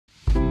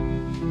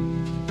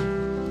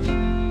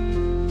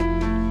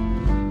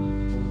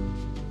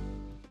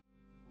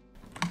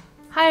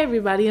Hi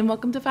everybody and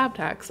welcome to Fab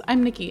Tax.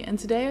 I'm Nikki and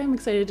today I'm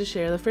excited to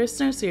share the first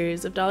in our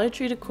series of Dollar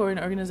Tree decor and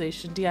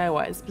organization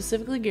DIYs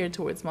specifically geared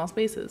towards small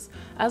spaces.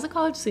 As a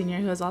college senior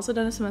who has also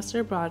done a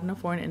semester abroad and a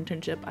foreign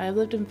internship, I have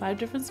lived in 5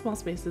 different small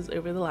spaces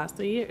over the last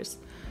 3 years.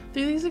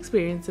 Through these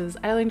experiences,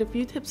 I learned a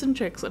few tips and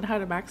tricks on how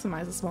to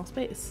maximize a small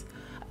space.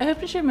 I hope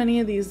to share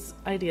many of these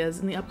ideas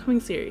in the upcoming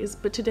series,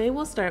 but today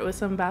we'll start with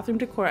some bathroom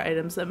decor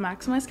items that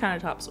maximize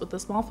countertops with a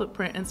small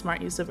footprint and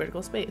smart use of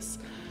vertical space.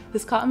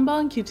 This cotton ball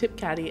and Qtip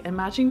caddy and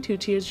matching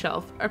 2-tiered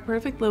shelf are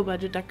perfect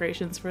low-budget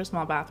decorations for a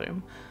small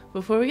bathroom.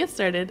 Before we get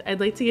started, I'd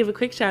like to give a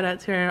quick shout out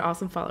to our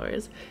awesome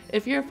followers.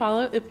 If you're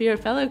a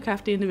fellow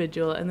crafty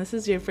individual and this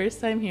is your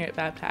first time here at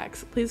Fab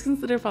Tax, please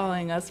consider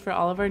following us for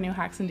all of our new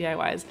hacks and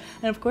DIYs,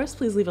 and of course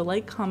please leave a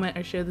like, comment,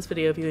 or share this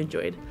video if you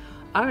enjoyed.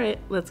 Alright,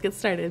 let's get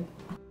started.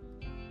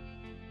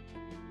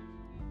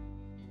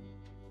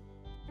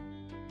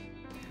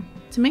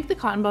 To make the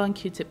cotton ball and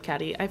Qtip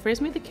caddy, I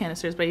first made the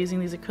canisters by using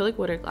these acrylic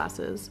water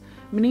glasses,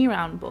 mini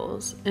round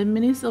bowls, and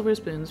mini silver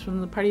spoons from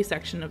the party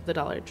section of the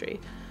Dollar Tree.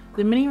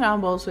 The mini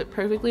round bowls fit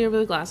perfectly over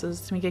the glasses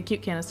to make a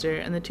cute canister,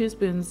 and the 2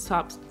 spoons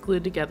tops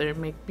glued together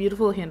make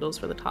beautiful handles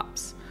for the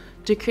tops.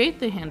 To create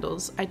the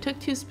handles, I took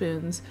 2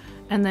 spoons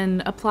and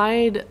then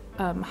applied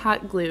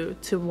hot glue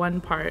to one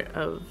part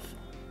of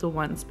the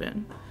one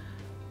spoon.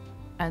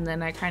 And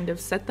then I kind of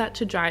set that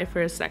to dry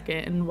for a second,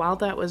 and while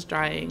that was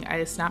drying,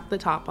 I snapped the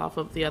top off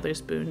of the other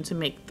spoon to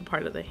make the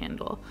part of the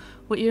handle.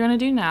 What you're going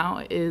to do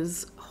now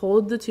is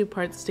hold the 2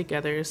 parts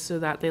together so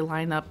that they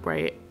line up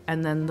right,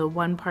 and then the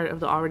one part of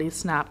the already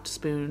snapped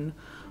spoon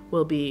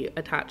will be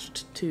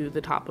attached to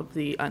the top of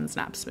the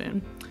unsnapped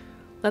spoon.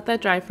 Let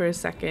that dry for a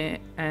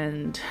second,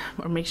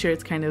 or make sure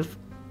it's kind of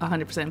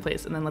 100% in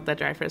place, and then let that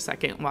dry for a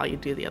second while you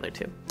do the other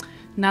 2.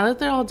 Now that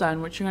they're all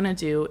done, what you're going to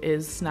do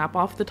is snap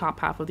off the top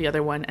half of the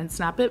other one and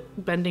snap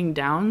it bending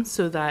down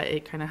so that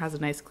it kind of has a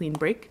nice clean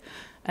break,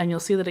 and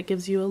you'll see that it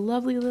gives you a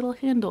lovely little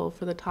handle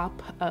for the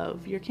top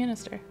of your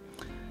canister.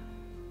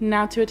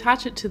 Now to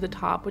attach it to the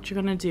top, what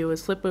you're going to do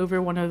is flip over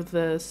one of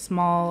the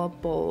small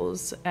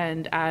bowls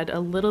and add a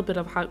little bit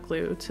of hot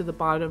glue to the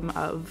bottom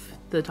of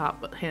the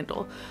top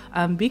handle.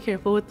 Be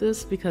careful with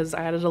this because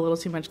I added a little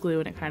too much glue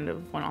and it kind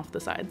of went off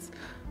the sides.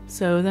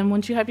 So then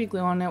once you have your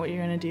glue on it, what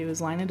you're going to do is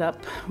line it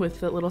up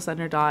with the little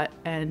center dot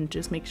and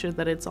just make sure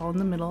that it's all in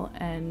the middle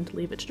and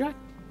leave it to dry.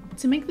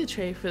 To make the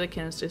tray for the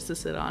canisters to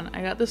sit on,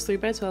 I got this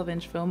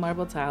 3x12-inch faux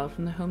marble tile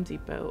from the Home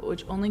Depot,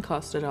 which only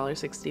cost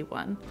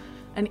 $1.61.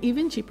 An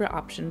even cheaper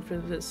option for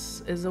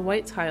this is a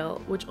white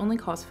tile, which only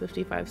costs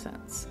 55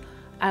 cents.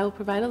 I will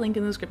provide a link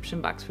in the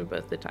description box for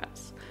both the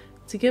tiles.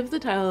 To give the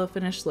tile a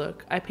finished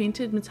look, I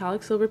painted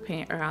metallic silver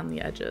paint around the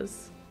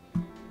edges.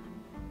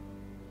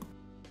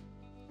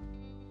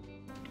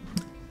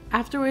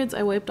 Afterwards,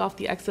 I wiped off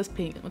the excess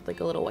paint with like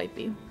a little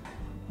wipey.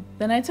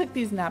 Then I took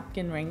these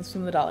napkin rings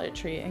from the Dollar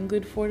Tree and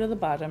glued 4 to the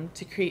bottom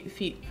to create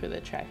feet for the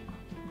tray.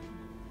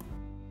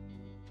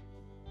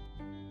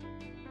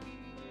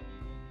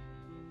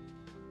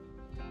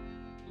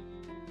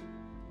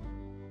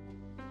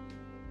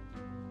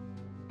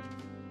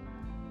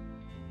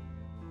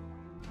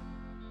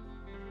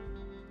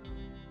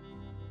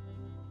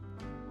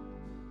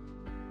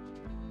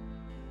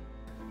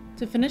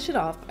 To finish it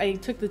off, I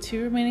took the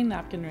 2 remaining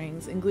napkin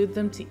rings and glued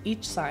them to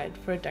each side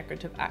for a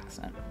decorative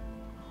accent.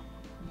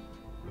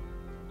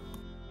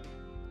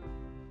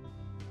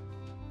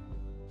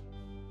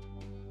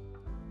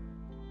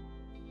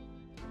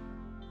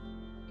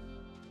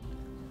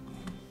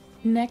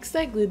 Next,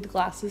 I glued the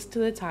glasses to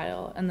the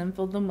tile and then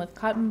filled them with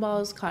cotton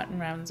balls, cotton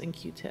rounds, and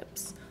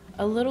Q-tips.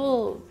 A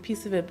little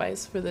piece of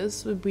advice for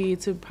this would be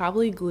to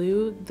probably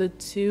glue the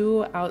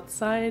 2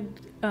 outside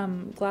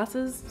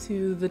glasses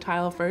to the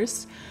tile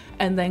first,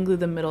 and then glue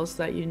the middle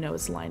so that you know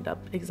it's lined up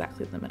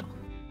exactly in the middle.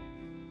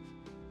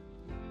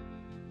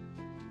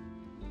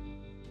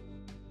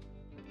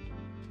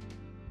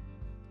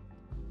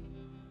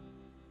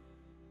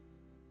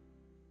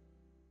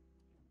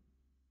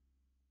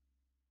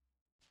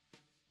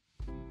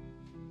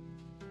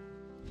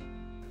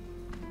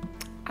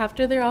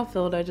 After they're all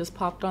filled, I just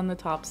popped on the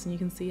tops and you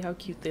can see how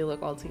cute they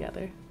look all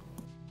together.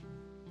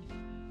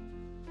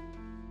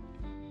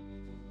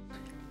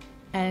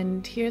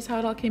 And here's how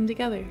it all came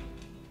together.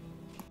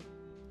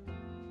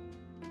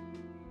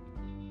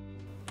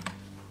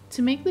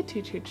 To make the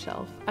 2-tiered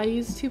shelf, I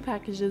used 2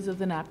 packages of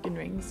the napkin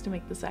rings to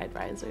make the side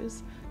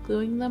risers,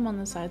 gluing them on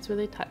the sides where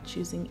they touch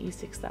using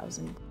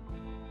E6000.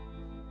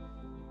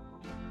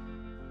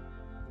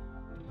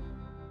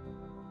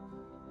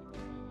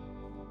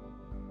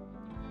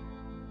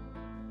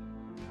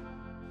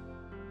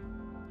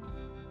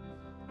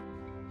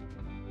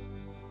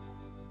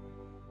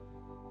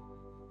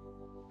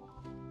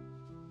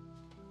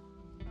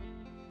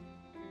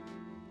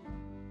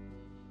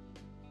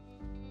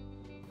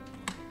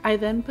 I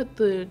then put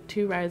the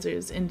 2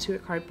 risers into a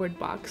cardboard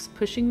box,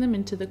 pushing them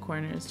into the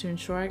corners to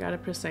ensure I got a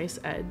precise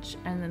edge,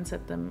 and then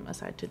set them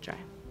aside to dry.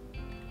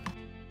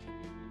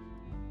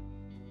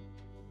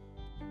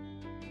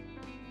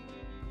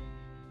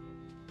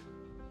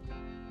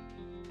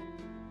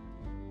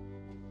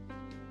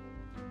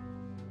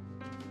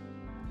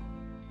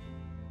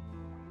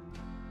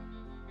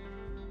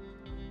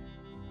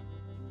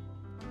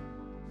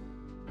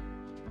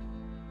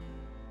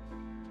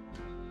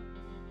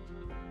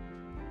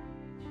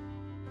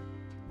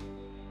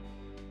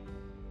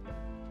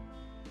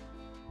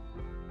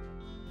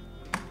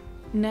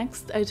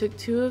 Next, I took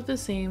 2 of the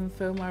same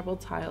faux marble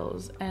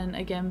tiles and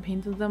again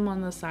painted them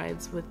on the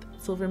sides with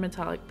silver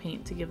metallic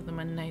paint to give them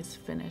a nice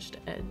finished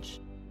edge.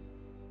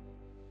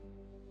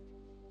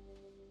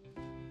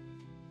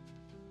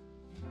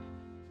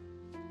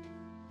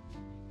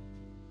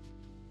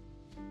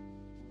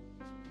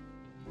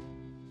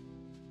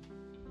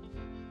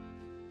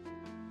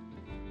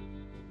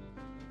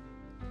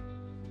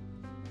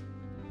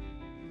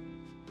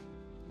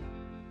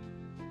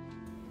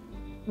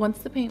 Once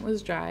the paint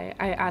was dry,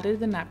 I added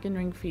the napkin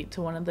ring feet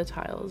to one of the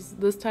tiles.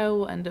 This tile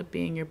will end up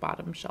being your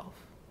bottom shelf.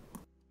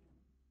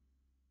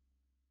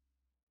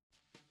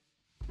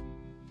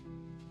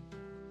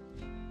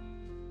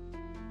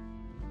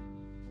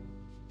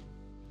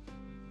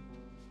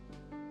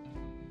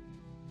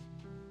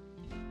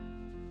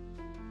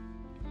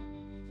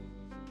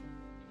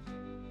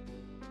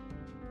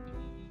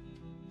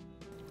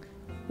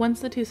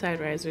 Once the 2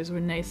 side risers were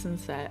nice and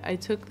set, I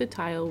took the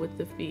tile with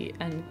the feet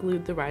and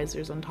glued the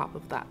risers on top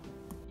of that.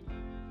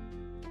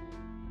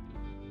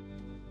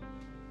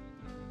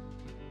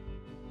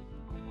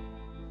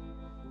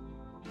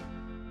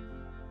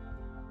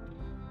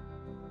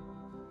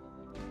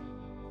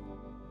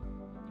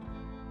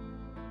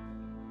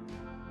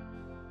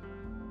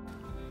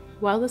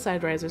 While the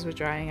side risers were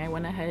drying, I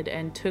went ahead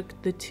and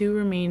took the 2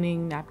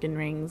 remaining napkin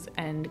rings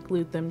and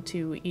glued them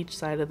to each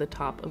side of the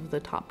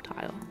top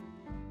tile.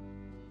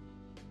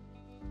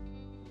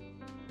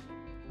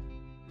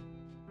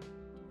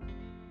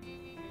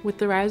 With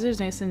the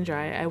risers nice and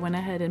dry, I went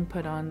ahead and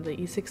put on the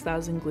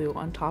E6000 glue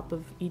on top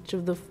of each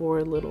of the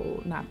 4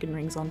 little napkin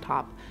rings on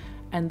top,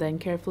 and then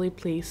carefully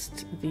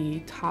placed the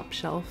top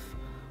shelf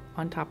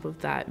on top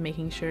of that,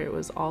 making sure it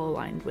was all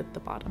aligned with the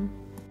bottom.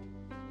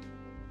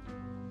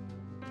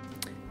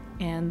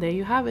 And there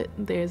you have it.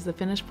 There's the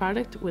finished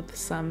product with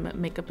some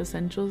makeup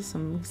essentials,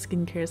 some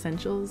skincare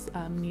essentials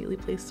neatly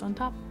placed on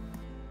top.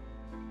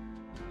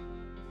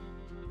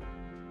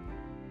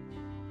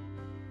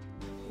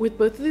 With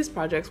both of these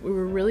projects, we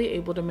were really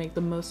able to make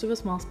the most of a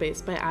small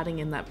space by adding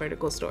in that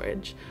vertical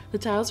storage. The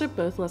tiles are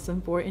both less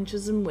than 4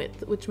 inches in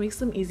width, which makes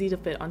them easy to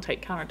fit on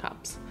tight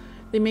countertops.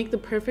 They make the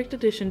perfect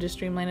addition to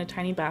streamline a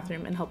tiny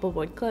bathroom and help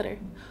avoid clutter.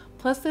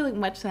 Plus, they look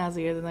much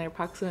snazzier than their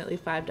approximately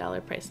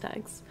 $5 price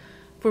tags.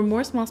 For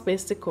more small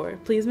space decor,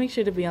 please make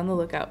sure to be on the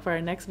lookout for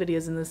our next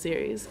videos in the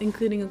series,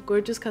 including a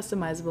gorgeous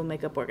customizable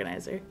makeup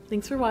organizer.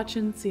 Thanks for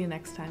watching, see you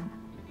next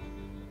time.